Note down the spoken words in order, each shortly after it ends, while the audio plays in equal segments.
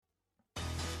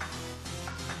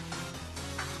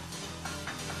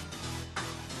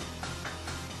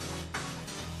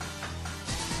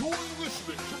You're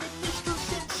listening to the Mr.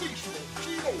 Sensational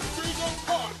Gino Vega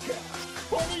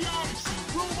podcast on the Odyssey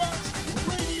Robots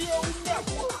Radio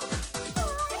Network.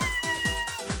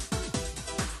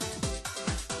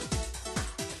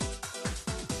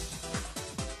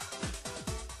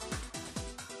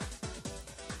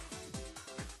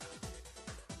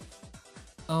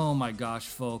 Oh my gosh,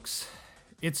 folks.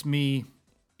 It's me.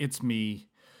 It's Mr.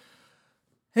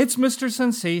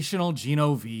 Sensational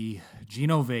Gino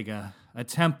Vega,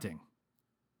 attempting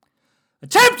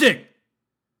to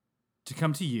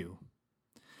come to you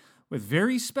with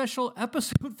very special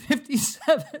episode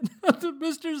 57 of the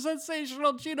Mr.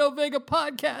 Sensational Gino Vega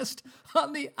podcast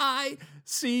on the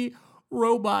IC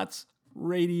Robots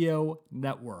Radio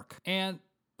Network. And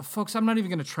folks, I'm not even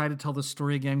going to try to tell this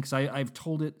story again because I've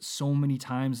told it so many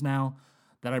times now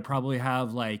that I probably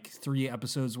have like 3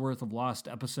 episodes worth of lost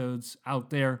episodes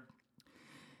out there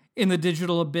in the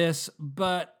digital abyss.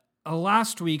 But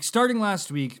starting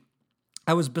last week,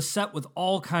 I was beset with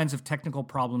all kinds of technical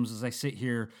problems as I sit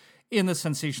here in the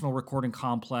Sensational Recording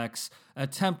Complex,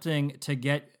 attempting to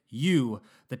get you,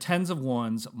 the tens of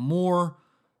ones, more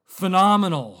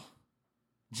phenomenal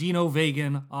Gino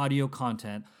Vegan audio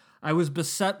content. I was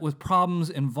beset with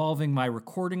problems involving my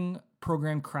recording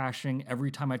program crashing every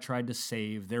time I tried to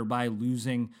save, thereby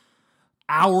losing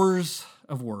hours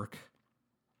of work.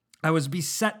 I was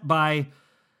beset by,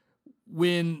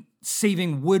 when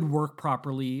saving would work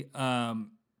properly,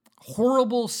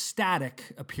 horrible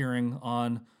static appearing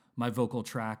on my vocal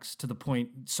tracks, to the point,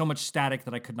 so much static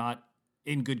that I could not,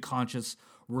 in good conscience,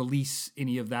 release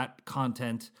any of that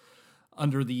content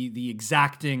under the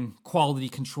exacting quality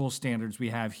control standards we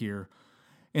have here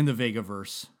in the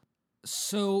Vegaverse.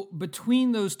 So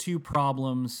between those two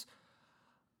problems,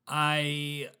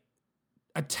 I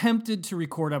attempted to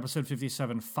record episode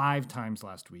 57 5 times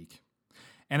last week.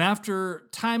 And after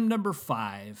time number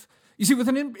 5, you see, with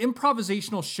an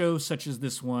improvisational show such as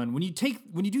this one, when you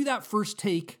do that first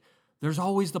take, there's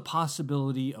always the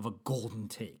possibility of a golden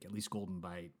take, at least golden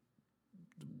by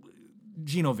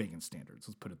Gino Vegan standards,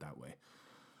 let's put it that way.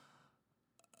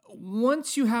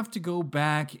 Once you have to go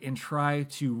back and try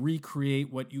to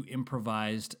recreate what you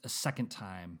improvised a second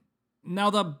time, now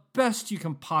the best you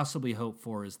can possibly hope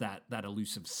for is that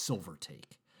elusive silver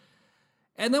take.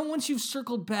 And then once you've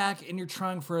circled back and you're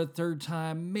trying for a third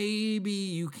time, maybe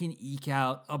you can eke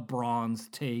out a bronze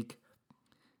take.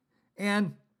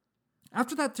 And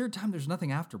after that third time, there's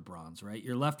nothing after bronze, right?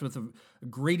 You're left with a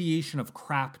gradation of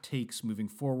crap takes moving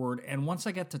forward. And once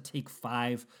I get to take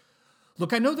 5,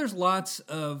 look, I know there's lots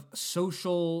of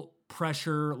social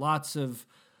pressure, lots of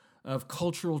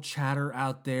cultural chatter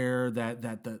out there that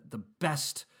the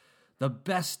best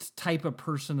type of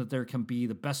person that there can be,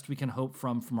 the best we can hope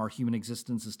from our human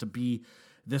existence, is to be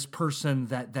this person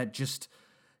that just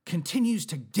continues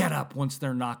to get up once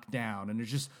they're knocked down and it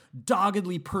just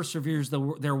doggedly perseveres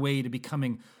their way to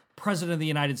becoming president of the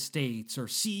United States or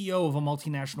CEO of a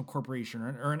multinational corporation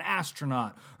or an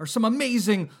astronaut or some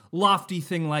amazing lofty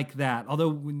thing like that. Although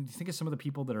when you think of some of the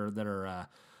people that are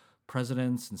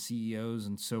presidents and CEOs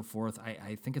and so forth,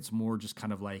 I think it's more just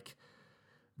kind of like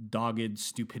dogged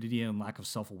stupidity and lack of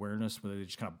self-awareness where they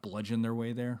just kind of bludgeon their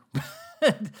way there.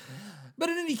 But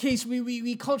in any case,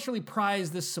 we culturally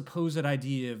prize this supposed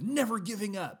idea of never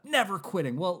giving up, never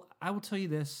quitting. Well, I will tell you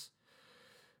this.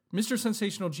 Mr.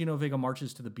 Sensational Gino Vega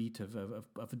marches to the beat of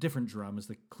a different drum, as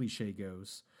the cliche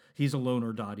goes. He's a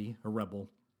loner dotty, a rebel.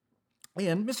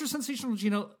 And Mr. Sensational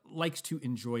Gino likes to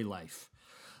enjoy life,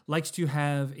 likes to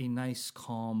have a nice,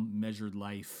 calm, measured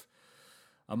life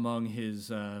among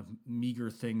his meager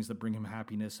things that bring him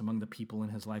happiness, among the people in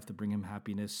his life that bring him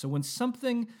happiness. So when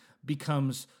something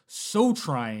becomes so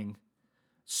trying,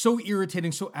 so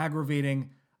irritating, so aggravating,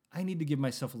 I need to give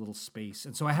myself a little space.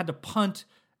 And so I had to punt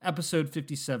episode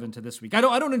 57 to this week. I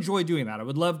don't enjoy doing that. I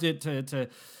would love to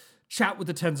chat with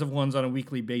the tens of ones on a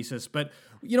weekly basis, but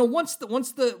you know, once the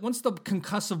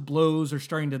concussive blows are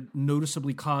starting to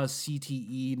noticeably cause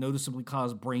CTE, noticeably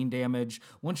cause brain damage,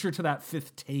 once you're to that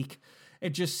 5th take,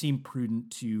 it just seemed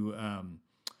prudent to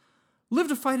live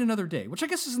to fight another day, which I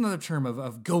guess is another term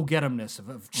of go-get-emness,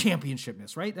 of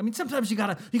championshipness, right? I mean, sometimes you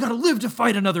gotta live to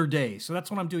fight another day. So that's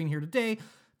what I'm doing here today.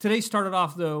 Today started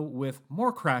off, though, with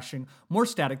more crashing, more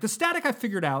static. The static I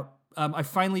figured out, I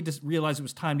finally just realized it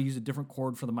was time to use a different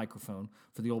cord for the microphone,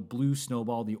 for the old blue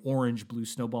snowball, the orange blue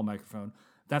snowball microphone.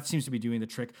 That seems to be doing the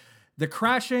trick. The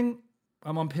crashing,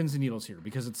 I'm on pins and needles here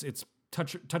because it's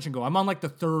touch and go. I'm on like the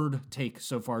 3rd take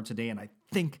so far today, and I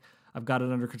think I've got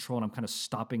it under control, and I'm kind of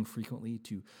stopping frequently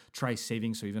to try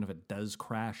saving, so even if it does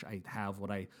crash, I have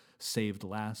what I saved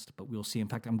last, but we'll see. In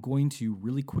fact, I'm going to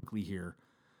really quickly here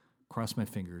cross my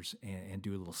fingers, and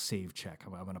do a little save check.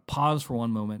 I'm going to pause for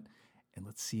one moment, and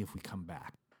let's see if we come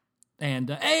back. And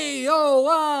hey,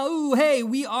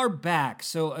 we are back.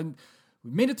 So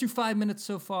we've made it through 5 minutes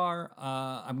so far.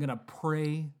 I'm going to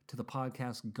pray to the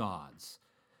podcast gods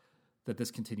that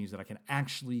this continues, that I can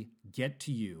actually get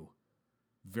to you.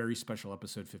 Very special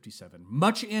episode 57,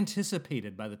 much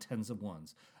anticipated by the tens of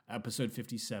ones. Episode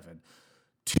 57,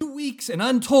 2 weeks and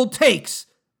untold takes.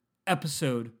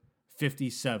 Episode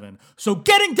 57. So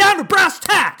getting down to brass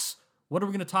tacks. What are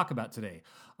we going to talk about today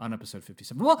on episode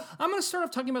 57? Well, I'm going to start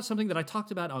off talking about something that I talked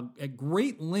about at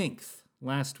great length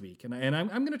last week, and I'm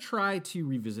going to try to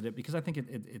revisit it because I think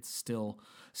it's still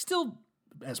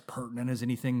as pertinent as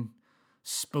anything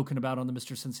spoken about on the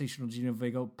Mr. Sensational Gino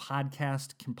Vega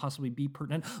podcast can possibly be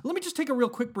pertinent. Let me just take a real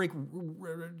quick break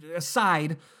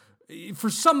aside. For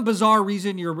some bizarre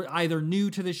reason, you're either new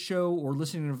to this show or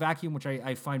listening in a vacuum, which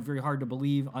I find very hard to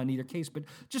believe on either case. But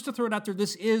just to throw it out there,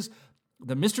 this is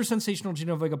the Mr. Sensational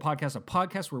Gino Vega podcast, a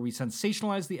podcast where we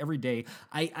sensationalize the everyday.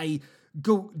 I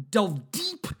go delve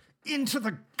deep into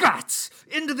the guts,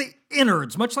 into the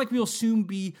innards, much like we'll soon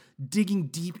be digging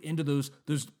deep into those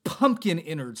pumpkin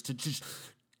innards to just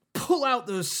pull out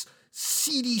those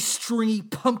seedy, stringy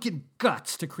pumpkin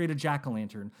guts to create a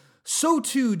jack-o'-lantern. So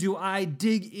too do I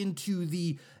dig into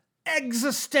the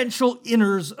existential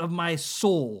innards of my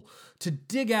soul to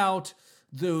dig out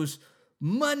those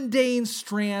mundane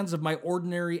strands of my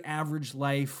ordinary average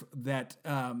life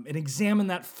and examine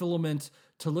that filament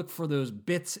to look for those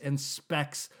bits and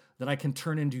specks that I can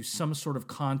turn into some sort of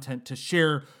content to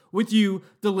share with you,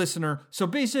 the listener. So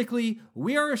basically,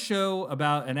 we are a show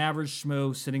about an average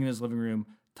schmo sitting in his living room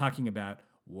talking about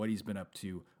what he's been up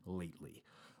to lately.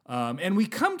 And we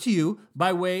come to you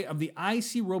by way of the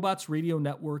IC Robots Radio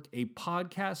Network, a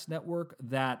podcast network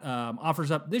that offers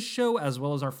up this show as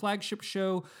well as our flagship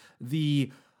show,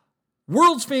 the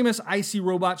world's famous IC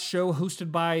Robots show,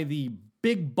 hosted by the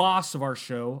big boss of our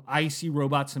show, IC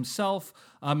Robots himself,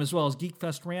 as well as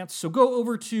GeekFest Rants. So go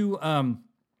over to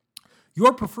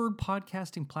your preferred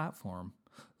podcasting platform,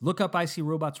 look up IC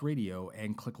Robots Radio,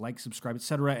 and click like, subscribe,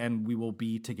 etc., and we will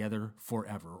be together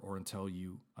forever, or until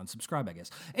you unsubscribe, I guess.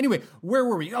 Anyway, where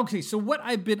were we? Okay, so what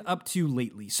I've been up to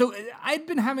lately. So I'd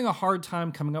been having a hard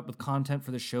time coming up with content for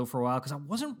the show for a while because I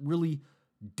wasn't really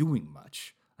doing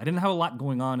much. I didn't have a lot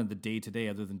going on in the day-to-day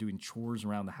other than doing chores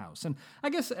around the house. And I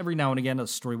guess every now and again a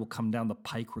story will come down the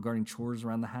pike regarding chores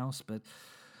around the house, but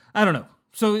I don't know.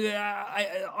 So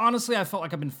honestly, I felt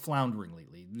like I've been floundering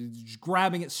lately, just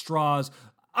grabbing at straws.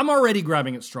 I'm already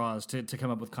grabbing at straws to come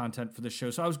up with content for this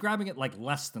show, so I was grabbing at like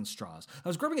less than straws. I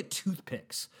was grabbing at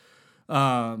toothpicks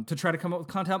to try to come up with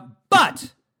content.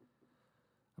 But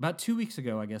about 2 weeks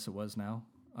ago, I guess it was now,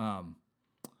 I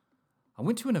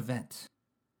went to an event.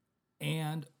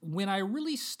 And when I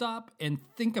really stop and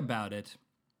think about it,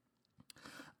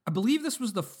 I believe this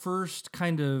was the first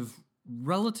kind of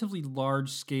relatively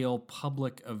large-scale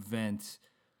public event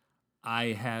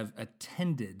I have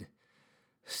attended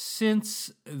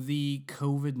since the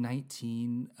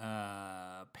COVID-19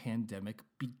 pandemic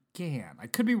began. I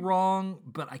could be wrong,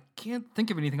 but I can't think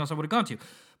of anything else I would have gone to.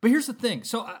 But here's the thing.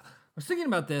 So I was thinking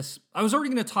about this. I was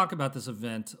already going to talk about this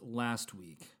event last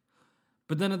week.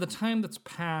 But then at the time that's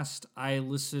passed, I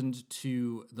listened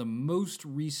to the most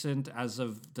recent, as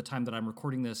of the time that I'm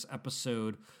recording this,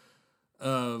 episode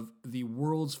of the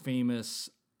world's famous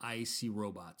IC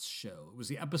Robots show. It was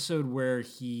the episode where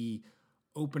he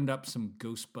opened up some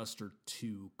Ghostbuster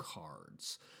 2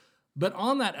 cards. But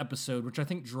on that episode, which I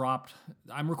think dropped,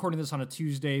 I'm recording this on a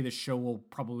Tuesday, the show will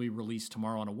probably release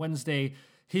tomorrow on a Wednesday.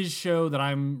 His show that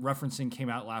I'm referencing came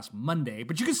out last Monday,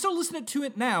 but you can still listen to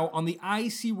it now on the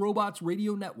IC Robots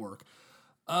Radio Network.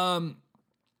 IC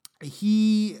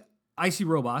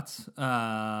Robots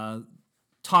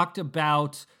talked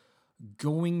about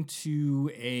going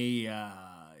to a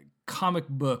comic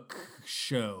book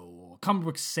show, comic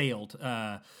book sale,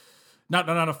 not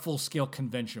a full-scale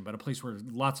convention, but a place where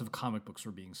lots of comic books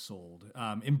were being sold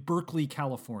in Berkeley,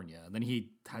 California. And then he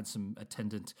had some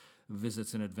attendant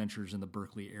visits and adventures in the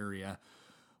Berkeley area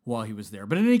while he was there.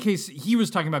 But in any case, he was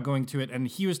talking about going to it, and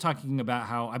he was talking about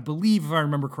how, I believe, if I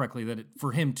remember correctly, that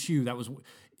for him, too, that was,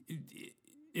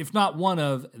 if not one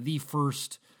of the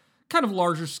first kind of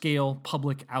larger-scale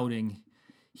public outing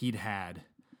he'd had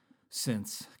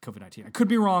since COVID-19. I could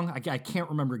be wrong. I can't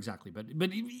remember exactly. But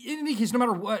in any case, no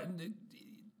matter what,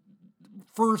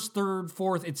 first, third,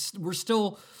 fourth, we're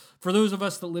still... For those of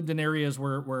us that lived in areas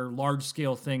where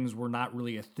large-scale things were not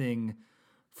really a thing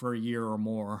for a year or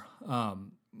more,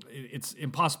 it's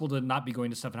impossible to not be going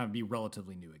to stuff and have it be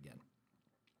relatively new again.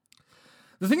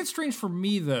 The thing that's strange for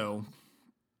me, though,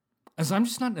 as I'm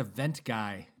just not an event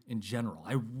guy in general.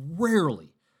 I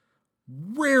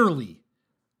rarely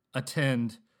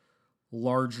attend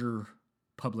larger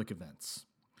public events.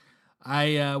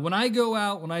 When I go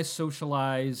out, when I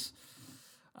socialize,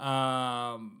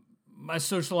 my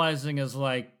socializing is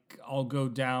like I'll go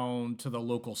down to the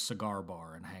local cigar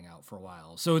bar and hang out for a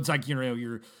while. So it's like,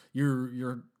 you're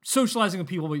socializing with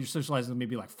people, but you're socializing with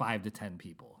maybe like 5 to 10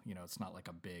 people. It's not like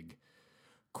a big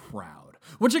crowd,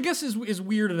 which I guess is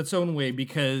weird in its own way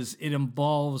because it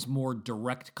involves more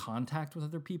direct contact with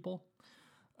other people.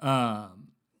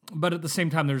 But at the same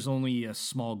time, there's only a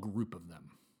small group of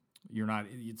them.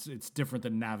 It's different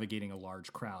than navigating a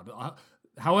large crowd.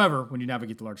 However, when you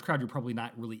navigate the large crowd, you're probably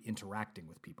not really interacting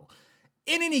with people.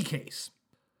 In any case,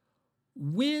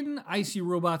 when Icy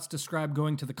Robots described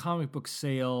going to the comic book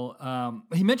sale,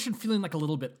 he mentioned feeling like a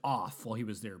little bit off while he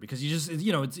was there because it's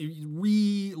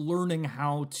relearning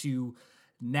how to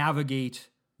navigate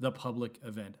the public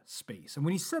event space. And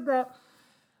when he said that,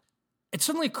 it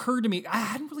suddenly occurred to me, I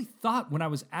hadn't really thought when I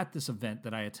was at this event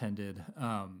that I attended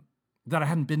that I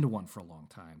hadn't been to one for a long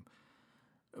time.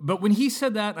 But when he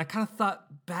said that, I kind of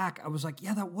thought back. I was like,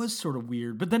 yeah, that was sort of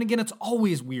weird. But then again, it's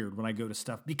always weird when I go to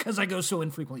stuff because I go so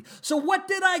infrequently. So what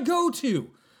did I go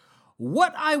to?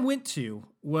 What I went to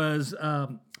was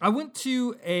I went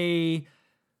to a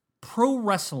pro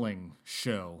wrestling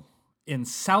show in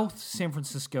South San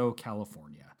Francisco,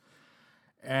 California.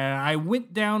 And I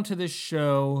went down to this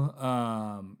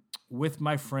show with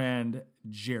my friend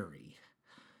Jerry,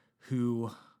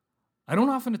 who I don't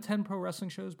often attend pro wrestling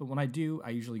shows, but when I do,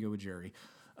 I usually go with Jerry.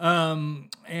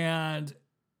 And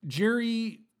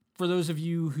Jerry, for those of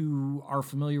you who are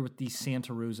familiar with the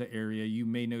Santa Rosa area, you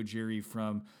may know Jerry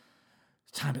from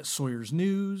time at Sawyer's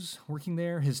News, working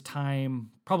there. His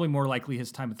time, probably more likely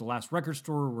his time at the Last Record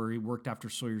Store, where he worked after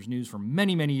Sawyer's News for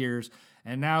many, many years.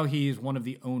 And now he's one of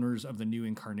the owners of the new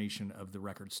incarnation of the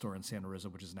record store in Santa Rosa,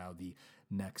 which is now the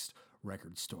Next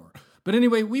Record Store. But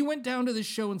anyway, we went down to this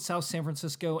show in South San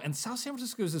Francisco, and South San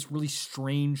Francisco is this really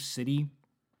strange city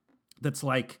that's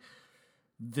like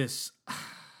this.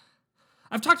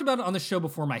 I've talked about it on the show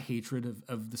before, my hatred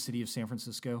of the city of San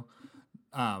Francisco.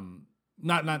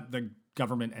 Not the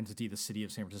government entity, the city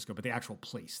of San Francisco, but the actual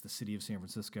place, the city of San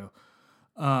Francisco.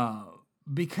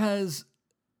 Because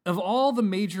of all the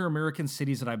major American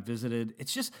cities that I've visited,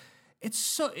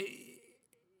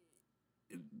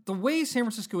 the way San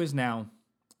Francisco is now,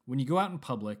 when you go out in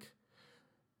public,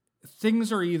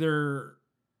 things are either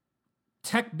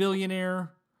tech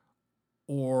billionaire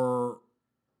or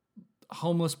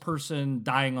homeless person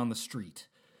dying on the street.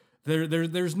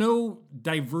 There's no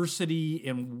diversity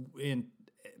in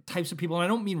types of people. And I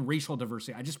don't mean racial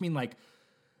diversity. I just mean like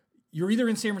you're either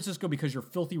in San Francisco because you're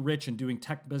filthy rich and doing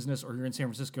tech business, or you're in San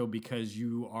Francisco because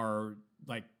you are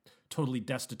like totally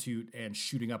destitute and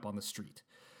shooting up on the street.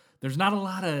 There's not a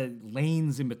lot of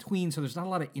lanes in between, so there's not a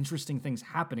lot of interesting things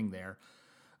happening there.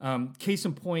 Case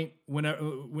in point,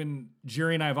 when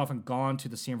Jerry and I have often gone to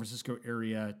the San Francisco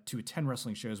area to attend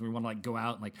wrestling shows, we want to like go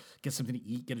out and like get something to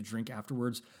eat, get a drink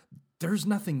afterwards. There's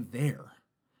nothing there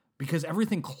because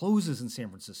everything closes in San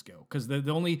Francisco because the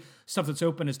only stuff that's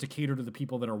open is to cater to the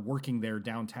people that are working there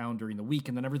downtown during the week,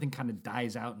 and then everything kind of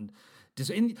dies out. And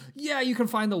yeah, you can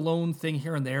find the lone thing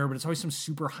here and there, but it's always some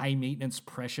super high maintenance,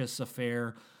 precious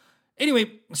affair.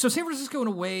 Anyway, so San Francisco in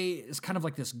a way is kind of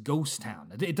like this ghost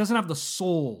town. It doesn't have the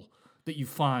soul that you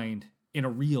find in a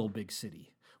real big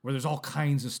city where there's all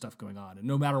kinds of stuff going on. And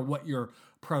no matter what your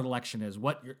predilection is,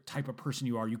 what your type of person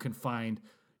you are, you can find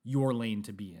your lane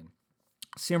to be in.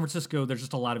 San Francisco, there's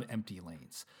just a lot of empty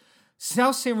lanes.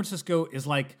 South San Francisco is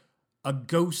like a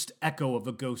ghost echo of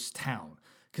a ghost town.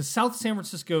 Because South San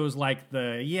Francisco is like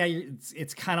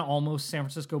it's kind of almost San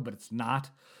Francisco, but it's not.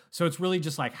 So it's really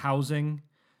just like housing.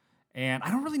 And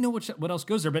I don't really know what else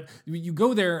goes there, but you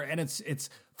go there and it's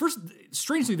first,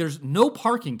 strangely, there's no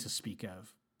parking to speak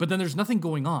of, but then there's nothing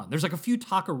going on. There's like a few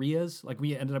taquerias, like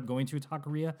we ended up going to a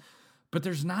taqueria, but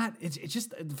there's not, it's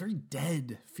just a very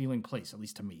dead feeling place, at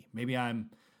least to me. Maybe I'm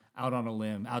out on a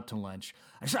limb, out to lunch.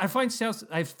 I find San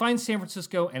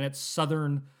Francisco and its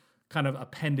southern kind of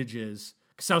appendages.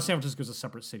 South San Francisco is a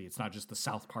separate city. It's not just the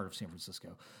south part of San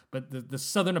Francisco. But the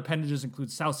southern appendages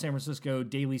include South San Francisco,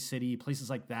 Daly City, places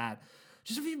like that.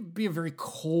 Just be a very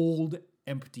cold,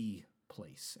 empty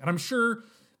place. And I'm sure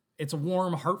it's a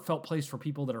warm, heartfelt place for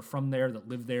people that are from there, that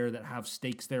live there, that have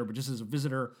stakes there. But just as a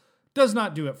visitor, does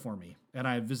not do it for me. And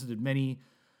I've visited many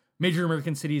major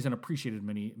American cities and appreciated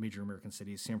many major American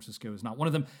cities. San Francisco is not one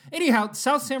of them. Anyhow,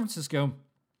 South San Francisco,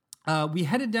 we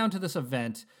headed down to this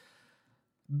event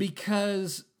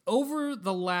because over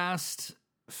the last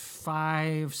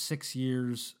 5-6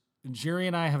 years, Jerry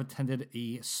and I have attended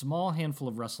a small handful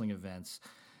of wrestling events,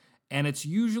 and it's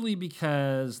usually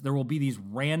because there will be these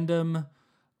random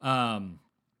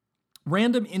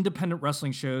independent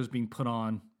wrestling shows being put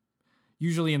on,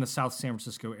 usually in the South San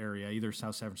Francisco area, either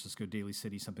South San Francisco, Daly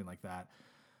City, something like that.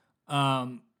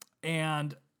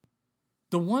 And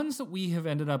the ones that we have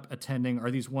ended up attending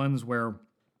are these ones where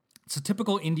it's a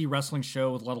typical indie wrestling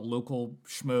show with a lot of local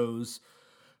schmoes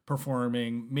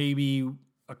performing, maybe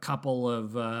a couple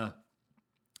of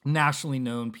nationally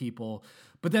known people.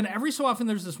 But then every so often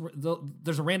there's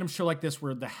a random show like this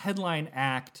where the headline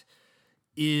act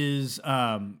is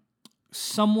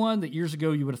someone that years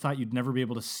ago you would have thought you'd never be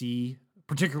able to see,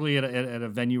 particularly at a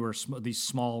venue or these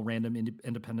small random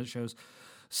independent shows.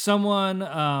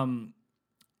 Someone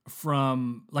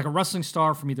from like a wrestling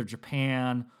star from either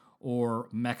Japan or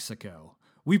Mexico.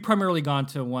 We've primarily gone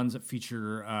to ones that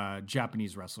feature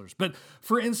Japanese wrestlers. But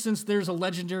for instance, there's a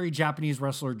legendary Japanese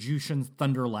wrestler, Jushin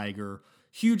Thunder Liger.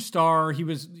 Huge star. He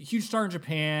was a huge star in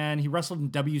Japan. He wrestled in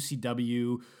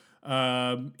WCW.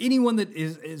 Anyone that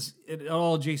is at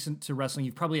all adjacent to wrestling,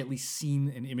 you've probably at least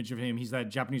seen an image of him. He's that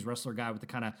Japanese wrestler guy with the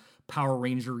kind of Power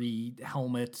Ranger-y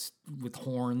helmet with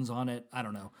horns on it. I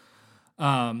don't know.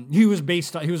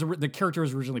 The character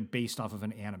was originally based off of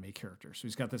an anime character. So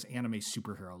he's got this anime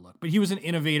superhero look, but he was an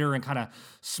innovator and kind of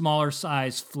smaller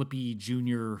size, flippy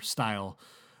junior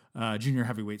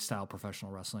heavyweight style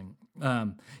professional wrestling.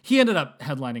 He ended up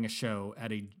headlining a show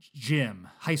at a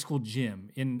high school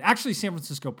gym in actually San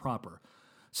Francisco proper.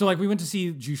 So like we went to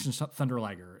see Jushin Thunder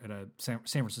Liger at a San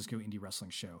Francisco indie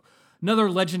wrestling show.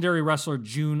 Another legendary wrestler,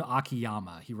 Jun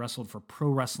Akiyama. He wrestled for Pro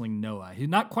Wrestling Noah. He's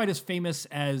not quite as famous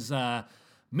as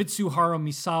Mitsuharu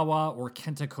Misawa or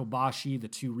Kenta Kobashi, the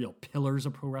two real pillars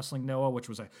of Pro Wrestling Noah, which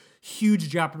was a huge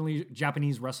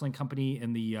Japanese wrestling company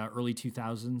in the early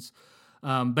 2000s.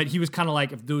 But he was kind of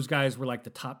like, if those guys were like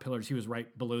the top pillars, he was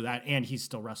right below that, and he's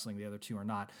still wrestling. The other two are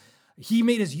not. He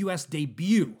made his U.S.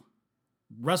 debut,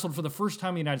 wrestled for the first time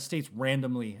in the United States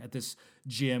randomly at this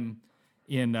gym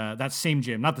in that same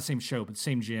gym, not the same show, but the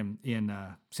same gym in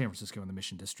San Francisco in the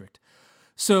Mission District.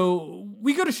 So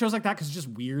we go to shows like that because it's just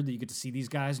weird that you get to see these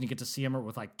guys and you get to see them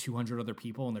with like 200 other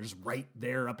people and they're just right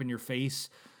there up in your face.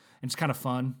 And it's kind of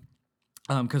fun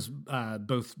because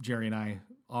both Jerry and I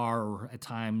are, or at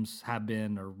times have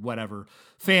been, or whatever,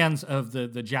 fans of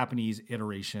the Japanese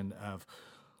iteration of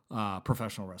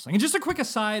professional wrestling. And just a quick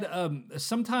aside,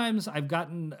 sometimes I've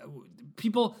gotten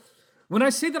people... When I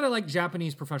say that I like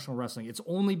Japanese professional wrestling, it's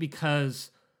only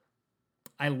because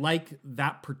I like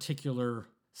that particular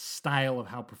style of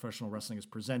how professional wrestling is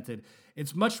presented.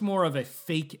 It's much more of a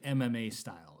fake MMA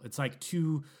style. It's like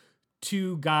two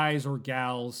guys or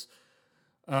gals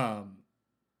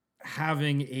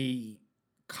having a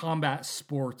combat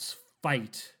sports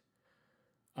fight,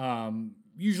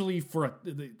 usually for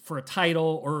a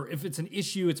title, or if it's an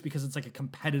issue, it's because it's like a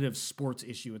competitive sports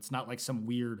issue. It's not like some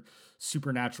weird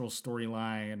supernatural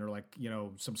storyline or like,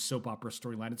 some soap opera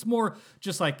storyline. It's more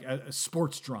just like a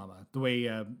sports drama, the way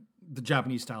the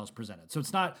Japanese style is presented. So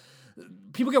it's not,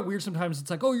 people get weird sometimes.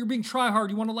 It's like, oh, you're being try hard.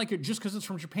 You want to like it just because it's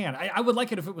from Japan. I would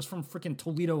like it if it was from freaking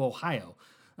Toledo, Ohio.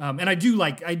 And I do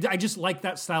like, I just like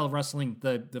that style of wrestling,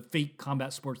 the fake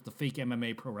combat sports, the fake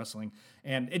MMA pro wrestling.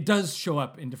 And it does show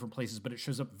up in different places, but it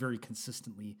shows up very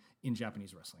consistently in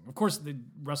Japanese wrestling. Of course, the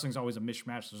wrestling is always a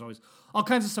mishmash. There's always all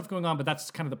kinds of stuff going on, but that's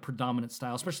kind of the predominant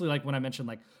style, especially like when I mentioned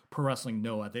like Pro Wrestling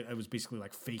Noah, it was basically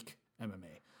like fake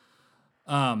MMA.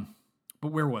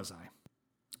 But where was I?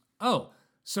 Oh,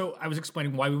 so I was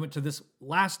explaining why we went to this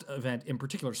last event in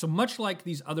particular. So much like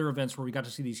these other events where we got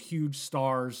to see these huge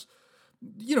stars,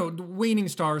 waning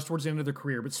stars towards the end of their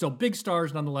career, but still big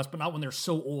stars nonetheless, but not when they're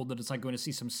so old that it's like going to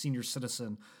see some senior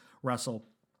citizen wrestle.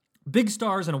 Big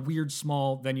stars in a weird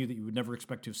small venue that you would never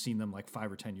expect to have seen them like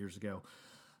 5 or 10 years ago.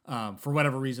 For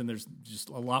whatever reason, there's just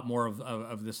a lot more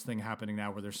of this thing happening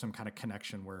now where there's some kind of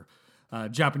connection where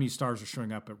Japanese stars are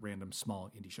showing up at random small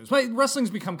indie shows. But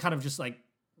wrestling's become kind of just like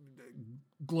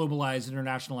globalized,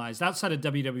 internationalized, outside of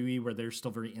WWE where they're still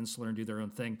very insular and do their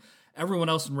own thing. Everyone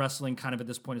else in wrestling kind of at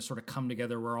this point has sort of come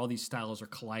together where all these styles are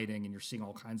colliding and you're seeing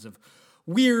all kinds of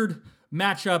weird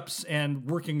matchups and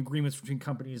working agreements between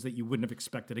companies that you wouldn't have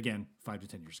expected, again, 5 to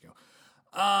 10 years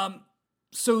ago.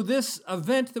 So this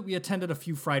event that we attended a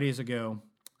few Fridays ago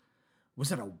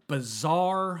was at a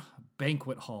bizarre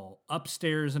banquet hall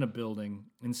upstairs in a building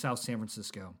in South San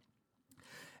Francisco.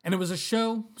 And it was a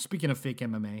show, speaking of fake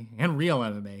MMA and real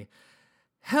MMA,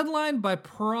 headlined by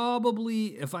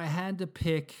probably, if I had to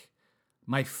pick,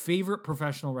 my favorite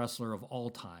professional wrestler of all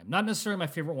time. Not necessarily my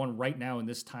favorite one right now in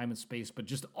this time and space, but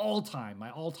just all time, my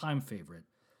all-time favorite.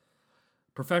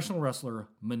 professional wrestler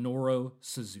Minoru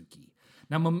Suzuki.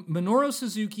 Now, Minoru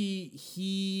Suzuki,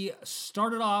 he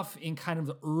started off in kind of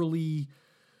the early...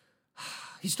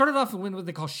 He started off in what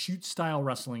they call shoot-style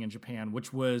wrestling in Japan,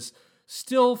 which was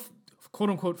still,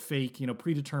 quote-unquote, fake,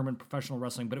 predetermined professional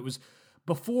wrestling, but it was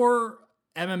before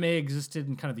MMA existed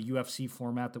in kind of the UFC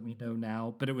format that we know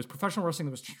now, but it was professional wrestling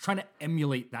that was trying to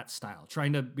emulate that style,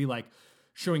 trying to be like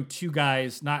showing two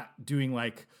guys, not doing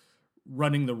like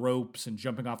running the ropes and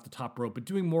jumping off the top rope, but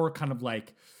doing more kind of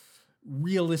like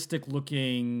realistic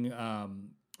looking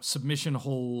submission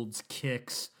holds,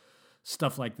 kicks,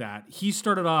 stuff like that. He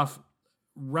started off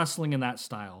wrestling in that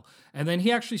style. And then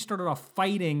he actually started off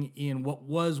fighting in what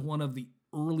was one of the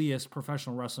earliest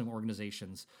professional wrestling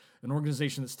organizations, an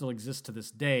organization that still exists to this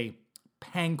day,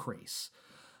 Pancrase.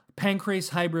 Pancrase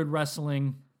Hybrid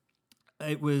Wrestling.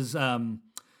 It was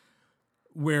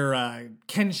where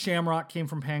Ken Shamrock came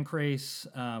from Pancrase.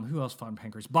 Who else fought in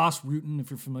Pancrase? Boss Rutan, if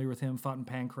you're familiar with him, fought in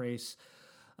Pancrase.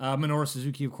 Minoru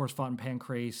Suzuki, of course, fought in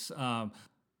Pancrase.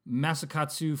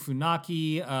 Masakatsu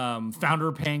Funaki, founder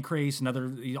of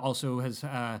Pancrase, he also has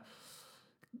a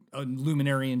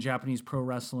luminary in Japanese pro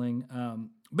wrestling.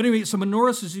 But anyway, so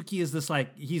Minoru Suzuki is this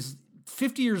he's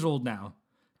 50 years old now,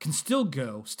 can still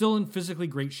go, still in physically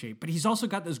great shape, but he's also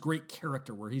got this great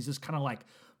character where he's this kind of like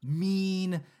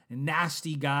mean,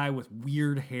 nasty guy with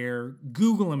weird hair.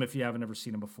 Google him if you haven't ever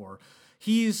seen him before.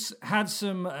 He's had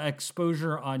some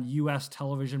exposure on U.S.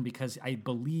 television because I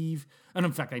believe, and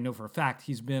in fact, I know for a fact,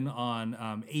 he's been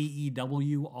on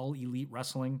AEW, All Elite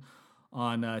Wrestling,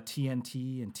 on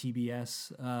TNT and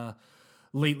TBS.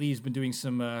 Lately, he's been doing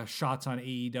some shots on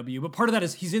AEW. But part of that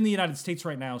is he's in the United States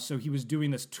right now, so he was doing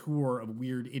this tour of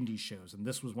weird indie shows, and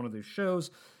this was one of those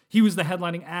shows. He was the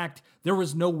headlining act. There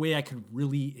was no way I could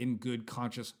really, in good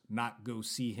conscience, not go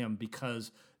see him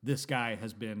because this guy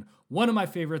has been one of my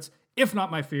favorites, if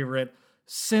not my favorite,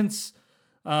 since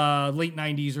late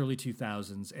 90s, early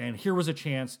 2000s. And here was a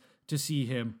chance to see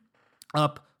him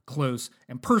up close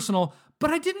and personal,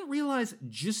 but I didn't realize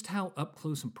just how up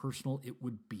close and personal it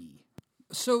would be.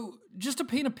 So just to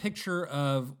paint a picture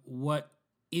of what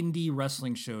indie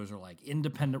wrestling shows are like,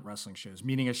 independent wrestling shows,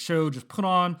 meaning a show just put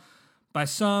on by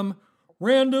some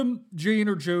random Jane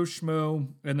or Joe Schmo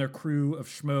and their crew of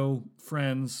Schmo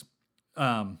friends,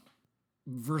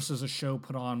 versus a show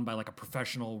put on by like a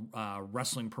professional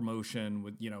wrestling promotion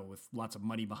with lots of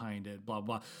money behind it, blah,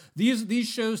 blah. These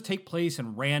shows take place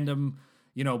in random,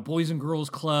 boys and girls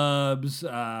clubs,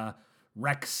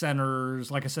 rec centers.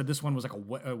 Like I said, this one was like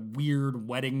a weird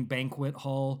wedding banquet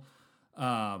hall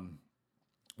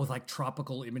with like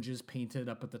tropical images painted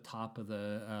up at the top of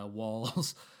the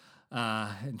walls.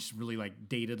 And just really like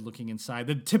dated looking inside.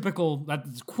 The typical,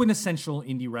 that's quintessential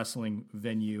indie wrestling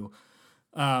venue.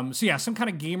 So yeah, some kind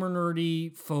of gamer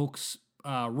nerdy folks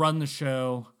run the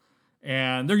show,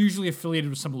 and they're usually affiliated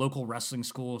with some local wrestling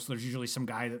school. So there's usually some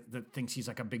guy that thinks he's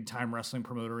like a big time wrestling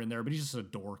promoter in there, but he's just a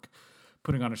dork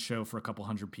putting on a show for a couple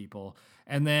hundred people.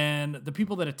 And then the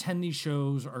people that attend these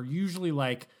shows are usually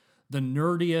like the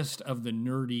nerdiest of the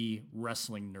nerdy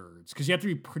wrestling nerds, because you have to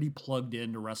be pretty plugged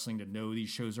into wrestling to know these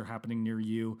shows are happening near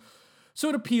you. So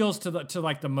it appeals to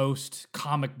like the most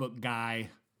comic book guy,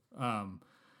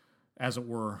 as it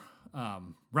were,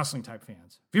 wrestling type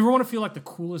fans. If you ever want to feel like the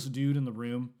coolest dude in the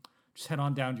room, just head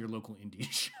on down to your local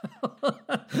indie show.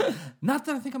 Not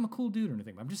that I think I'm a cool dude or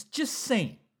anything, but I'm just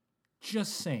saying.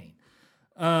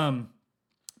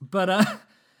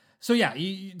 So yeah,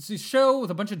 it's a show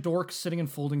with a bunch of dorks sitting in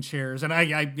folding chairs. And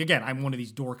I'm one of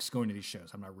these dorks going to these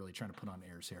shows. I'm not really trying to put on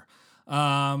airs here.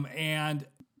 And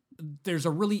there's a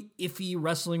really iffy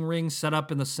wrestling ring set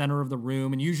up in the center of the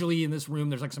room. And usually in this room,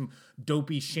 there's like some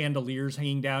dopey chandeliers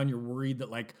hanging down. You're worried that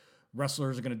like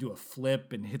wrestlers are going to do a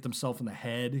flip and hit themselves in the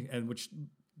head, and which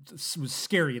was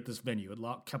scary at this venue. It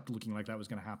kept looking like that was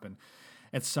going to happen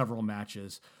at several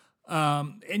matches.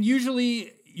 And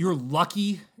usually you're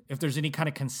lucky if there's any kind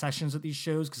of concessions at these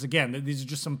shows, because again, these are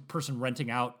just some person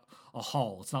renting out a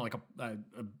hall. It's not like a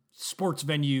sports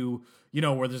venue,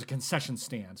 where there's a concession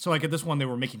stand. So like at this one, they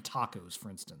were making tacos, for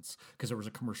instance, because there was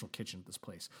a commercial kitchen at this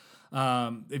place.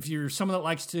 If you're someone that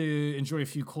likes to enjoy a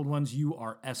few cold ones, you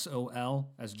are SOL,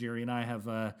 as Jerry and I have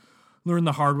learned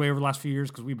the hard way over the last few years,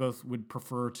 because we both would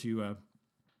prefer to,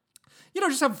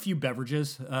 just have a few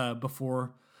beverages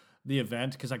before the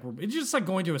event, because like it's just like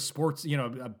going to a sports,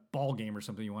 a ball game or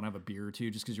something. You want to have a beer or two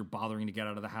just because you're bothering to get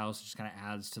out of the house. It just kind of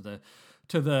adds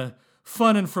to the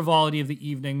fun and frivolity of the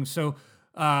evening. So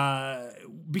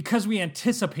because we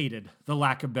anticipated the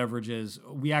lack of beverages,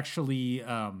 we actually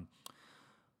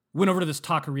went over to this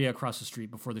taqueria across the street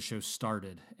before the show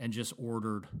started and just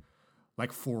ordered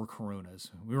like 4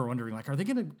 Coronas. We were wondering, like, are they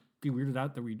going to be weirded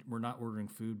out that we're not ordering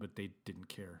food? But they didn't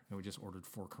care. And we just ordered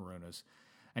 4 Coronas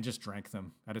and just drank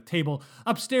them at a table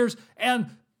upstairs.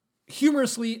 And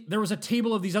humorously, there was a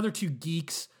table of these other 2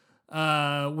 geeks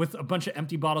with a bunch of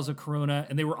empty bottles of Corona,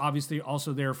 and they were obviously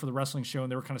also there for the wrestling show,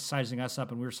 and they were kind of sizing us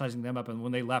up, and we were sizing them up, and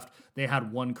when they left, they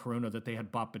had 1 Corona that they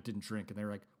had bought but didn't drink, and they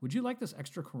were like, would you like this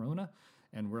extra Corona?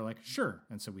 And we're like, sure.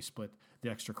 And so we split the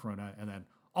extra Corona, and then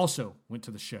also went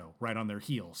to the show right on their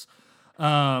heels.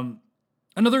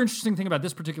 Another interesting thing about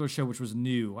this particular show, which was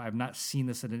new, I have not seen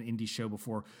this at an indie show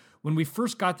before. When we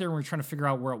first got there and we were trying to figure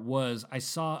out where it was, I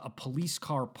saw a police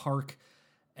car park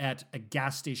at a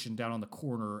gas station down on the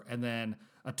corner, and then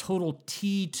a total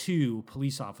T2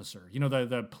 police officer. You know,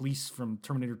 the police from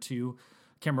Terminator 2?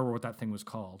 Can't remember what that thing was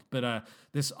called. But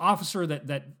this officer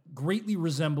that greatly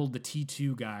resembled the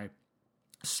T2 guy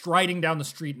striding down the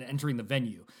street and entering the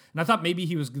venue. And I thought maybe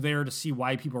he was there to see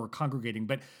why people were congregating,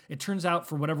 but it turns out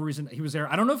for whatever reason he was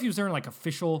there. I don't know if he was there in like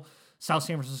official South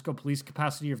San Francisco police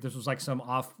capacity or if this was like some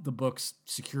off the books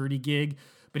security gig,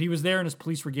 but he was there in his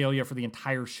police regalia for the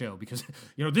entire show because,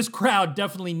 you know, this crowd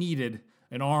definitely needed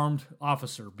an armed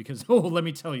officer because, oh, let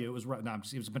me tell you, it was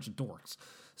a bunch of dorks.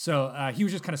 So he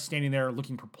was just kind of standing there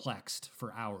looking perplexed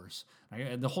for hours.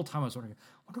 The whole time I was wondering,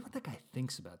 I wonder what that guy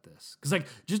thinks about this. Because like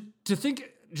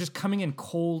just coming in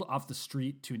cold off the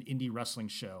street to an indie wrestling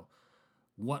show,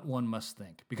 what one must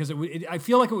think. Because I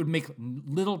feel like it would make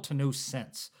little to no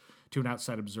sense to an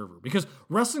outside observer. Because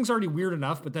wrestling's already weird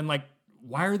enough, but then like,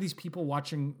 why are these people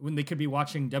watching when they could be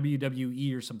watching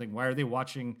WWE or something? Why are they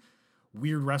watching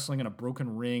weird wrestling in a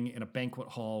broken ring in a banquet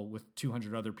hall with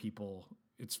 200 other people?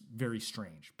 It's very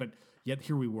strange, but yet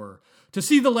here we were to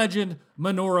see the legend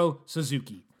Minoru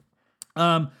Suzuki.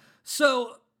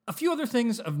 So a few other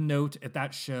things of note at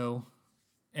that show,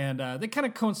 and they kind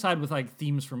of coincide with like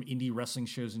themes from indie wrestling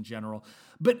shows in general.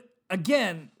 But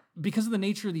again, because of the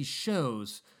nature of these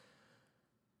shows,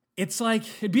 it's like,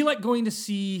 it'd be like going to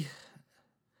see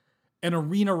an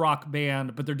arena rock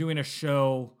band, but they're doing a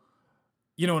show,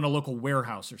 you know, in a local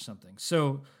warehouse or something.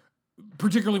 So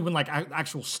particularly when like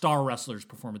actual star wrestlers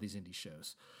perform at these indie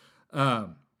shows.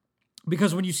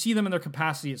 Because when you see them in their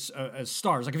capacity as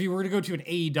stars, like if you were to go to an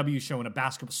AEW show in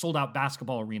a sold out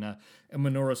basketball arena and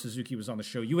Minoru Suzuki was on the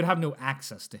show, you would have no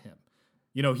access to him.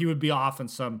 You know, he would be off in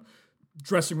some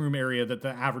dressing room area that the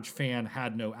average fan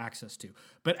had no access to.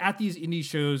 But at these indie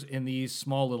shows in these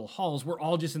small little halls, we're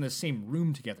all just in the same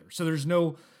room together. So there's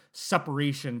no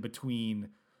separation between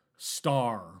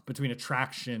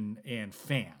attraction and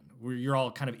fan, where you're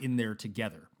all kind of in there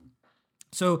together.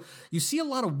 So you see a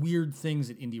lot of weird things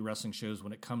at indie wrestling shows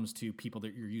when it comes to people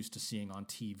that you're used to seeing on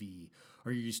TV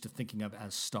or you're used to thinking of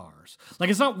as stars. Like,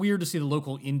 it's not weird to see the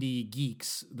local indie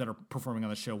geeks that are performing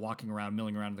on the show walking around,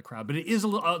 milling around in the crowd, but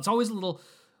it's always a little,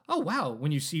 oh, wow,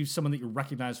 when you see someone that you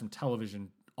recognize from television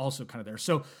also kind of there.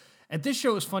 So at this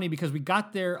show, it was funny because we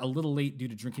got there a little late due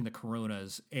to drinking the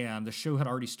Coronas, and the show had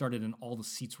already started and all the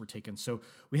seats were taken. So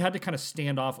we had to kind of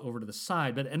stand off over to the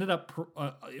side, but it ended up,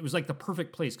 it was like the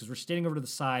perfect place because we're standing over to the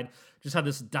side, just had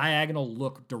this diagonal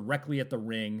look directly at the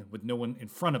ring with no one in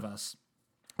front of us.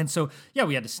 And so, yeah,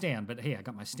 we had to stand, but hey, I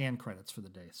got my stand credits for the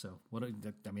day. So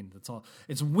that's all.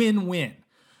 It's win-win.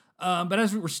 But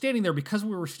as we were standing there, because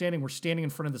we're standing in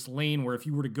front of this lane where if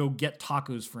you were to go get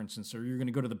tacos, for instance, or you're going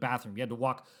to go to the bathroom, you had to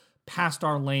walk past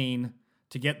our lane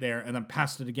to get there and then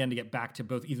past it again to get back to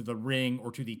both either the ring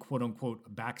or to the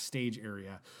quote-unquote backstage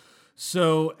area.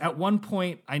 So at one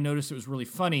point, I noticed it was really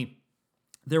funny.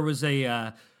 There was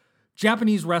a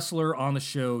Japanese wrestler on the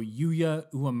show, Yuya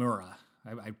Uemura.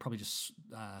 I probably just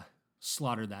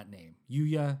slaughtered that name,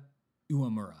 Yuya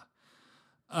Uemura.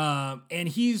 And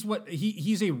he's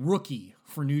a rookie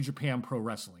for New Japan Pro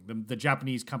Wrestling, the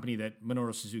Japanese company that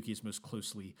Minoru Suzuki is most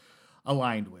closely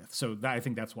aligned with. So I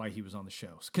think that's why he was on the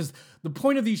shows. Because the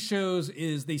point of these shows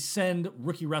is they send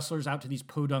rookie wrestlers out to these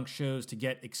podunk shows to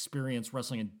get experience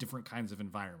wrestling in different kinds of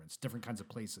environments, different kinds of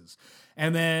places.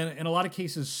 And then in a lot of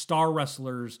cases, star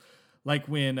wrestlers, like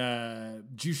when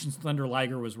Jushin Thunder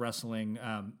Liger was wrestling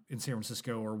in San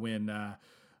Francisco, or when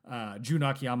Jun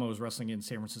Akiyama was wrestling in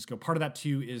San Francisco. Part of that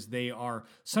too is they are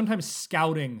sometimes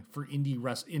scouting for indie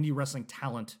wrestling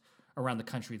talent around the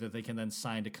country that they can then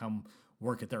sign to come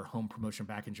work at their home promotion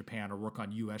back in Japan or work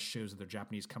on U.S. shows that their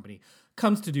Japanese company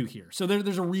comes to do here. So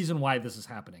there's a reason why this is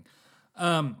happening.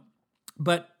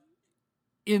 But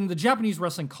in the Japanese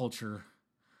wrestling culture,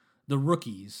 the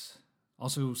rookies,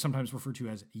 also sometimes referred to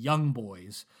as young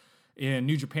boys, in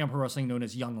New Japan Pro Wrestling known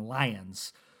as young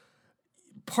lions,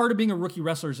 part of being a rookie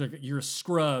wrestler is like you're a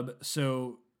scrub,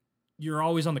 so you're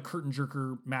always on the curtain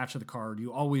jerker match of the card.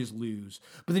 You always lose.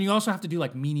 But then you also have to do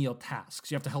like menial tasks.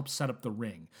 You have to help set up the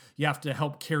ring. You have to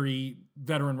help carry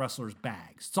veteran wrestlers'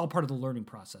 bags. It's all part of the learning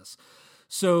process.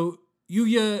 So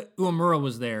Yuya Uemura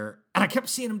was there, and I kept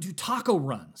seeing him do taco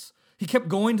runs. He kept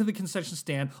going to the concession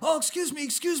stand. Oh, excuse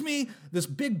me. This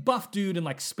big buff dude in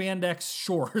like spandex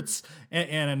shorts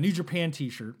and a New Japan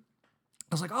t-shirt.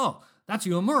 I was like, oh, that's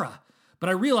Uemura. But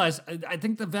I realized, I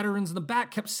think the veterans in the back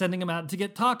kept sending him out to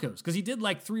get tacos because he did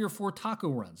like 3 or 4 taco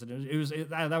runs. And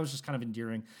that was just kind of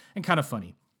endearing and kind of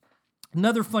funny.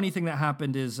 Another funny thing that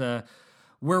happened is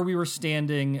where we were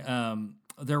standing,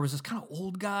 there was this kind of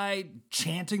old guy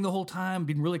chanting the whole time,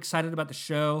 being really excited about the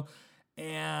show.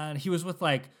 And he was with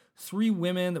like 3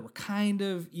 women that were kind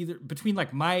of either between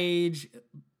like my age,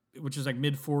 which is like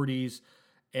mid-40s,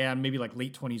 and maybe like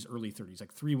late 20s, early 30s,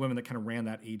 like 3 women that kind of ran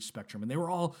that age spectrum. And they were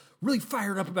all really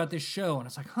fired up about this show. And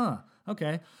it's like,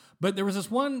 okay. But there was this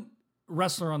one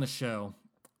wrestler on the show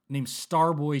named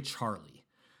Starboy Charlie.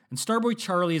 And Starboy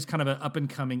Charlie is kind of an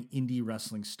up-and-coming indie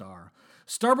wrestling star.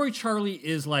 Starboy Charlie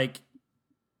is like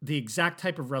the exact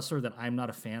type of wrestler that I'm not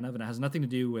a fan of, and it has nothing to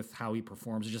do with how he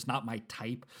performs. It's just not my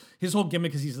type. His whole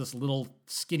gimmick is he's this little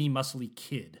skinny, muscly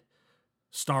kid,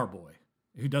 Starboy,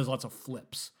 who does lots of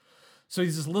flips. So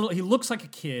he's he looks like a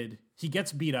kid. He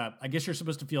gets beat up. I guess you're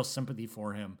supposed to feel sympathy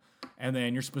for him. And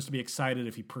then you're supposed to be excited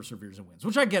if he perseveres and wins,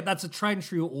 which I get. That's a tried and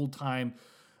true old time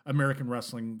American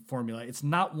wrestling formula. It's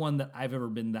not one that I've ever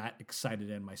been that excited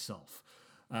in myself.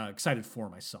 Excited for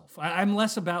myself. I'm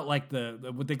less about like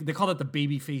what they call that the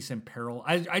babyface in peril.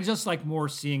 I just like more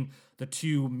seeing the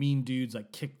 2 mean dudes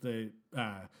like kick the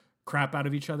crap out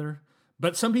of each other.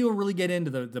 But some people really get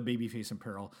into the babyface in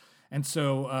peril. And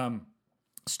so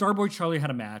Starboy Charlie had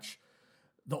a match.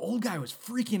 The old guy was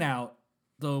freaking out.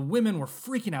 The women were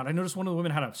freaking out. I noticed one of the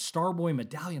women had a Starboy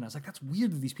medallion. I was like, that's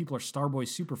weird that these people are Starboy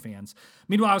super fans.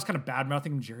 Meanwhile, I was kind of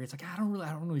bad-mouthing him, Jerry. It's like, I don't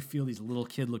really feel these little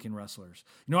kid-looking wrestlers.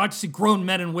 I like to see grown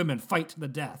men and women fight to the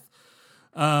death.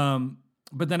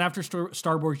 But then after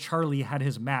Starboy Charlie had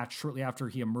his match, shortly after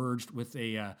he emerged with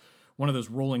one of those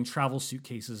rolling travel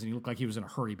suitcases, and he looked like he was in a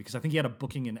hurry because I think he had a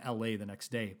booking in LA the next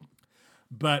day.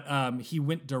 But he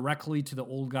went directly to the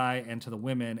old guy and to the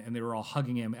women, and they were all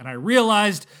hugging him. And I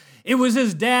realized it was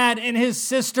his dad and his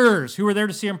sisters who were there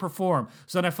to see him perform.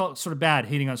 So then I felt sort of bad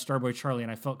hating on Starboy Charlie,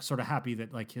 and I felt sort of happy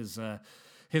that like his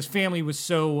family was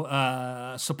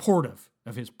so supportive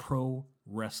of his pro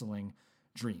wrestling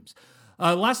dreams.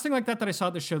 Last thing like that I saw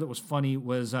at the show that was funny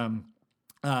was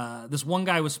this one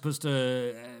guy was supposed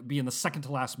to be in the second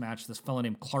to last match. This fellow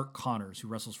named Clark Connors, who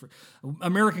wrestles for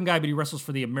American guy, but he wrestles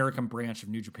for the American branch of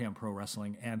New Japan Pro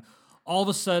Wrestling. And all of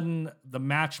a sudden, the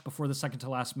match before the second to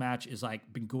last match is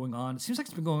like been going on. It seems like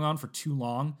it's been going on for too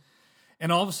long.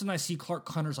 And all of a sudden, I see Clark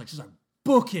Connors like just like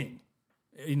booking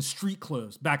in street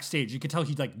clothes backstage. You could tell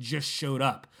he like just showed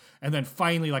up. And then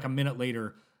finally, like a minute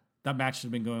later, that match that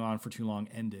had been going on for too long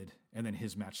ended, and then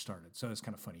his match started. So it's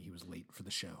kind of funny. He was late for the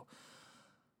show.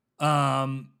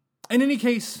 In any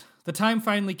case, the time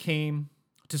finally came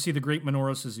to see the great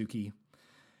Minoru Suzuki.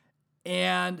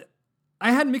 And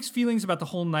I had mixed feelings about the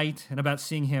whole night and about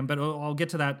seeing him, but I'll get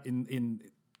to that in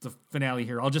the finale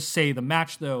here. I'll just say the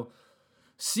match, though,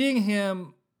 seeing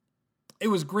him, it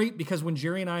was great because when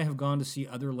Jerry and I have gone to see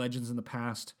other legends in the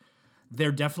past,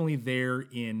 they're definitely there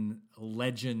in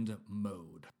legend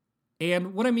mode.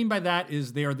 And what I mean by that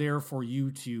is they are there for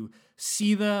you to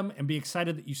see them and be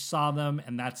excited that you saw them,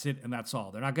 and that's it, and that's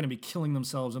all. They're not going to be killing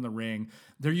themselves in the ring.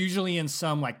 They're usually in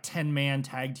some like 10-man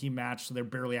tag team match, so they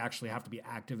barely actually have to be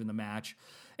active in the match.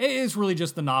 It is really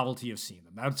just the novelty of seeing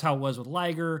them. That's how it was with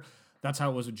Liger. That's how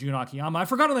it was with Jun Akiyama. I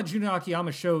forgot on that Jun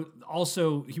Akiyama show,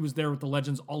 also he was there with the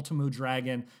legends Ultimo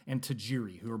Dragon and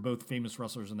Tajiri, who are both famous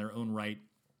wrestlers in their own right.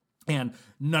 And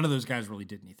none of those guys really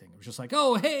did anything. It was just like,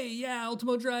 oh, hey, yeah,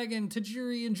 Ultimo Dragon,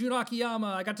 Tajiri, and Jun Akiyama.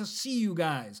 I got to see you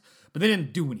guys. But they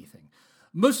didn't do anything.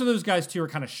 Most of those guys, too, are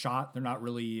kind of shot. They're not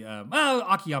really...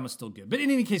 Akiyama's still good. But in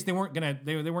any case, they weren't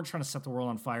trying to set the world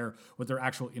on fire with their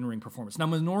actual in-ring performance. Now,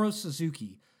 Minoru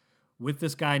Suzuki, with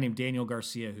this guy named Daniel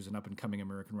Garcia, who's an up-and-coming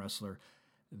American wrestler,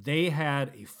 they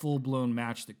had a full-blown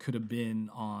match that could have been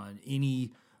on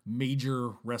any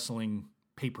major wrestling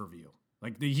pay-per-view.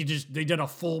 Like they did a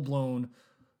full-blown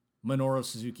Minoru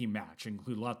Suzuki match,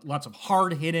 include lots of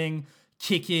hard hitting,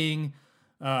 kicking,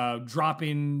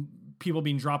 dropping, people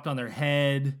being dropped on their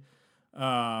head,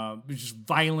 just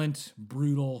violent,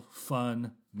 brutal,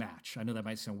 fun match. I know that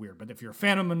might sound weird, but if you're a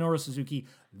fan of Minoru Suzuki,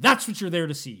 that's what you're there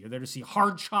to see. You're there to see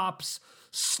hard chops,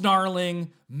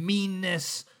 snarling,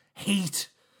 meanness, hate.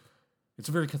 It's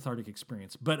a very cathartic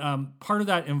experience. But part of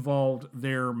that involved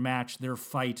their match, their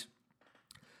fight,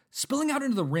 spilling out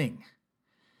into the ring.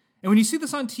 And when you see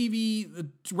this on TV, the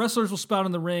wrestlers will spill out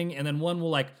in the ring, and then one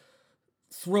will like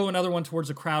throw another one towards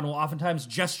the crowd and will oftentimes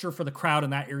gesture for the crowd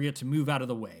in that area to move out of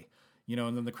the way. You know,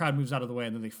 and then the crowd moves out of the way,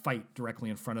 and then they fight directly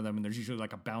in front of them, and there's usually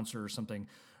like a bouncer or something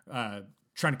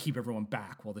trying to keep everyone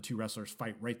back while the two wrestlers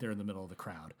fight right there in the middle of the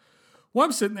crowd. Well,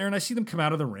 I'm sitting there, and I see them come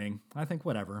out of the ring. I think,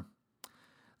 whatever.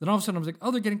 Then all of a sudden, I was like,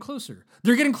 oh, they're getting closer.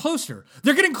 They're getting closer.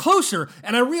 They're getting closer.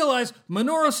 And I realize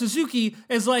Minoru Suzuki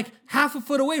is like half a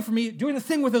foot away from me, doing a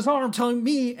thing with his arm, telling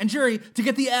me and Jerry to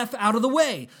get the F out of the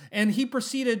way. And he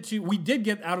proceeded to, we did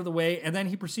get out of the way, and then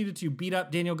he proceeded to beat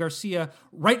up Daniel Garcia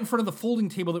right in front of the folding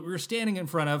table that we were standing in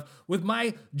front of with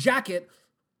my jacket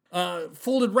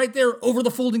folded right there over the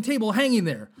folding table hanging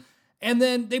there. And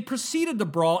then they proceeded to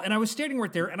brawl, and I was standing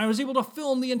right there, and I was able to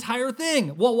film the entire thing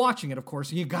while watching it, of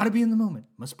course. You got to be in the moment.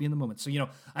 Must be in the moment. So, you know,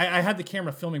 I had the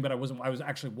camera filming, but I was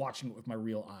actually watching it with my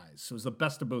real eyes. So it was the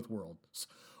best of both worlds.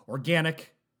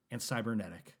 Organic and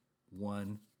cybernetic.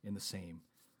 One in the same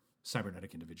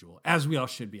cybernetic individual, as we all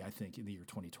should be, I think, in the year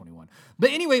 2021.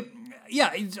 But anyway,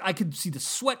 yeah, I could see the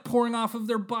sweat pouring off of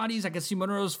their bodies. I could see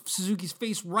Minoru Suzuki's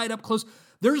face right up close.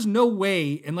 There's no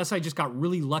way, unless I just got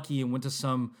really lucky and went to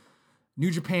some New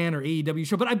Japan or AEW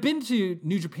show, but I've been to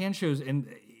New Japan shows, and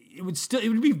it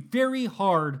would be very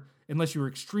hard unless you were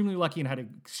extremely lucky and had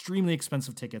extremely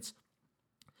expensive tickets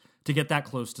to get that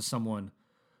close to someone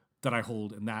that I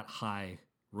hold in that high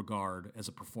regard as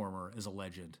a performer, as a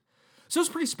legend. So it was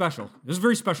pretty special. It was a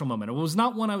very special moment. It was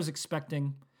not one I was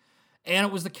expecting. And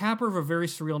it was the capper of a very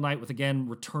surreal night with, again,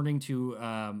 returning to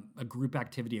a group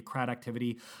activity, a crowd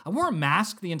activity. I wore a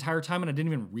mask the entire time, and I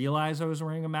didn't even realize I was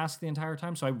wearing a mask the entire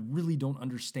time, so I really don't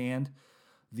understand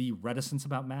the reticence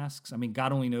about masks. I mean,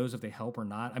 God only knows if they help or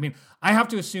not. I mean, I have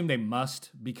to assume they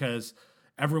must, because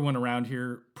everyone around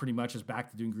here pretty much is back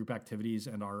to doing group activities,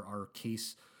 and our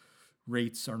case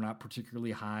rates are not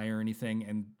particularly high or anything,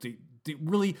 and they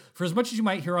really, for as much as you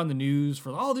might hear on the news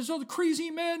for, oh, there's all the crazy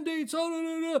mandates,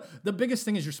 the biggest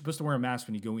thing is you're supposed to wear a mask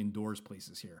when you go indoors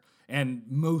places here, and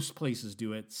most places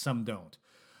do it, some don't.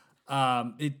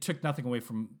 It took nothing away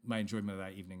from my enjoyment of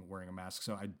that evening wearing a mask,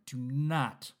 so I do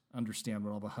not understand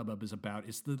what all the hubbub is about.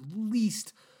 It's the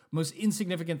most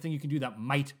insignificant thing you can do that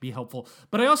might be helpful,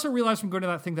 but I also realized from going to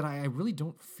that thing that I really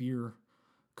don't fear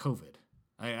COVID.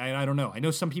 I don't know. I know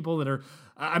some people that are,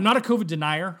 I'm not a COVID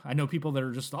denier. I know people that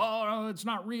are just, oh, it's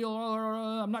not real.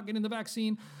 I'm not getting the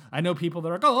vaccine. I know people that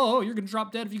are like, oh, you're going to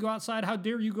drop dead if you go outside. How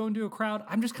dare you go into a crowd?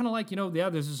 I'm just kind of like, yeah,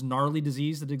 there's this gnarly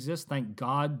disease that exists. Thank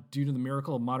God, due to the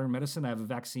miracle of modern medicine, I have a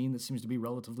vaccine that seems to be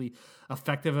relatively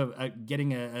effective at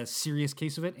getting a serious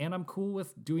case of it. And I'm cool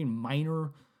with doing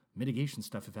minor mitigation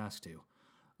stuff if asked to.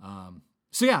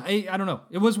 So yeah, I don't know.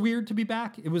 It was weird to be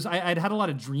back. I'd had a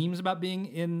lot of dreams about being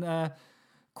in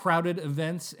crowded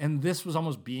events, and this was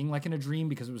almost being like in a dream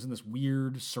because it was in this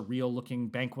weird, surreal-looking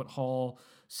banquet hall,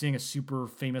 seeing a super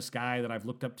famous guy that I've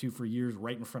looked up to for years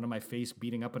right in front of my face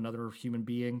beating up another human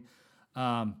being.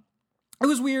 It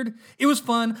was weird. It was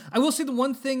fun. I will say the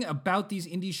one thing about these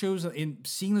indie shows and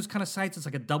seeing those kind of sites, it's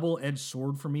like a double-edged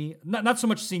sword for me. Not so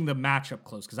much seeing the match up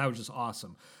close, because that was just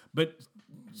awesome, but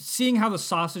seeing how the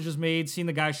sausage is made, seeing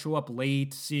the guy show up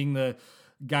late, seeing the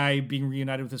guy being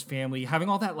reunited with his family, having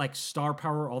all that like star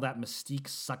power, all that mystique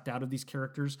sucked out of these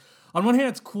characters. On one hand,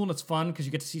 it's cool and it's fun because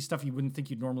you get to see stuff you wouldn't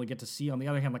think you'd normally get to see. On the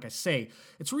other hand, like I say,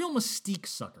 it's a real mystique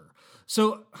sucker.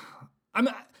 So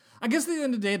I guess at the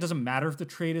end of the day, it doesn't matter if the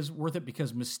trade is worth it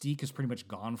because mystique is pretty much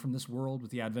gone from this world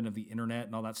with the advent of the internet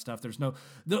and all that stuff. There's no,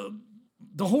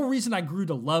 the whole reason I grew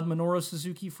to love Minoru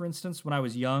Suzuki, for instance, when I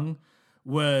was young,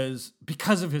 was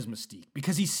because of his mystique,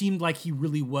 because he seemed like he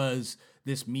really was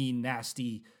this mean,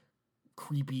 nasty,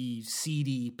 creepy,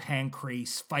 seedy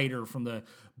pancrase fighter from the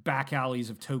back alleys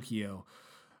of Tokyo.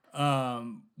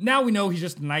 Now we know he's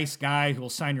just a nice guy who will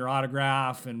sign your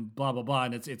autograph and blah, blah, blah,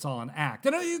 and it's all an act.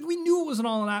 And we knew it wasn't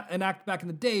all an act back in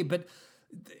the day, but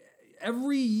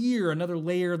every year another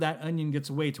layer of that onion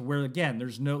gets away to where, again,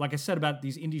 there's no, like I said about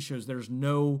these indie shows, there's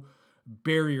no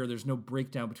barrier, there's no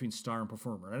breakdown between star and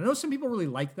performer. And I know some people really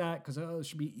like that because it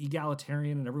should be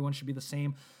egalitarian and everyone should be the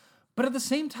same. But at the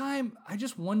same time, I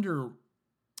just wonder,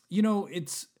 it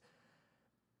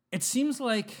seems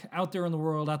like out there in the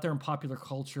world, out there in popular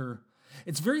culture,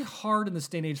 it's very hard in this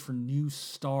day and age for new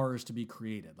stars to be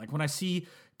created. Like when I see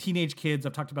teenage kids,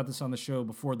 I've talked about this on the show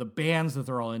before, the bands that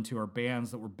they're all into are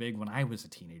bands that were big when I was a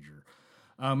teenager.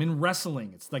 In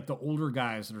wrestling, it's like the older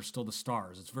guys that are still the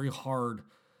stars. It's very hard,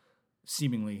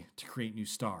 seemingly, to create new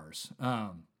stars.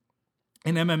 In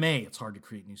MMA, it's hard to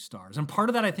create new stars. And part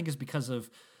of that, I think, is because of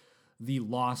the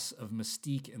loss of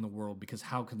mystique in the world, because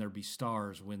how can there be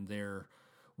stars when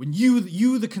When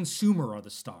you the consumer are the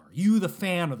star. You the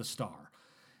fan are the star.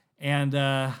 And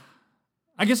I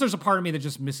guess there's a part of me that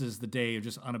just misses the day of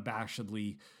just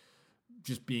unabashedly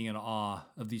just being in awe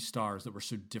of these stars that were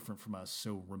so different from us,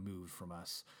 so removed from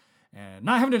us. And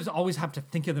not having to always have to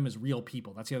think of them as real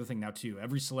people. That's the other thing now, too.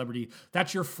 Every celebrity,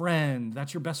 that's your friend.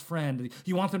 That's your best friend.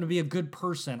 You want them to be a good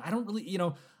person. I don't really,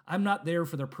 I'm not there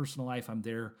for their personal life. I'm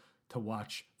there to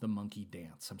watch the monkey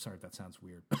dance. I'm sorry if that sounds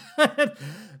weird.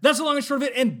 That's the long and short of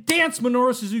it. And dance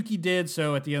Minoru Suzuki did.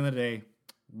 So at the end of the day,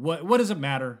 what does it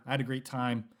matter? I had a great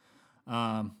time.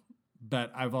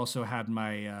 But I've also had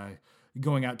my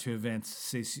going out to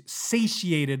events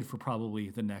satiated for probably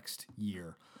the next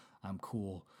year. I'm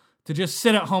cool to just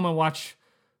sit at home and watch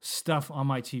stuff on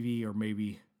my TV, or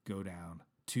maybe go down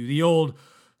to the old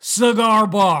cigar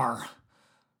bar.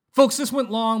 Folks, this went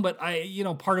long, but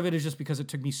part of it is just because it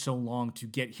took me so long to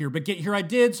get here. But get here I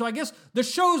did, so I guess the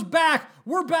show's back.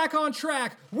 We're back on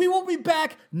track. We will be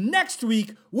back next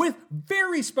week with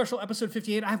very special episode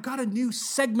 58. I've got a new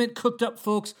segment cooked up,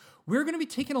 folks. We're going to be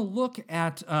taking a look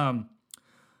at,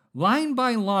 line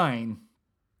by line,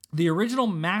 the original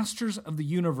Masters of the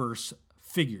Universe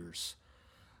figures.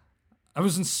 I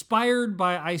was inspired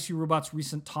by ICU Robot's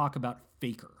recent talk about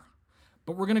Faker.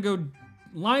 But we're going to go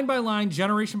line by line,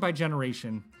 generation by generation.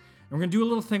 And we're going to do a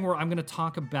little thing where I'm going to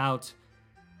talk about,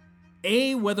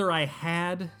 whether I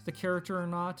had the character or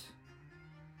not,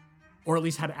 or at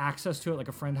least had access to it, like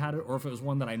a friend had it, or if it was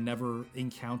one that I never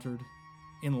encountered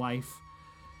in life,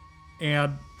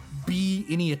 and B,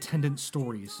 any attendant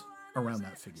stories around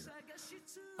that figure.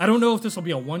 I don't know if this will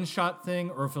be a one-shot thing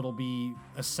or if it'll be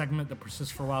a segment that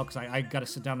persists for a while, because I got to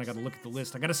sit down and I got to look at the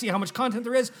list. I got to see how much content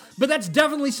there is, but that's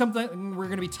definitely something we're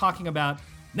going to be talking about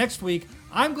next week.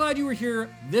 I'm glad you were here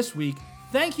this week.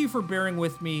 Thank you for bearing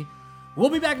with me.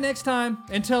 We'll be back next time.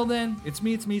 Until then, it's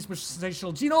me, Mr.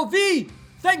 Sensational Gino V.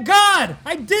 Thank God!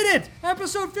 I did it!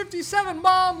 Episode 57,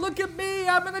 Mom, look at me!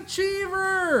 I'm an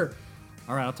achiever!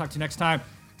 All right, I'll talk to you next time.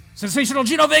 Sensational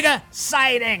Gino Vega,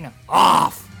 signing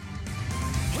off!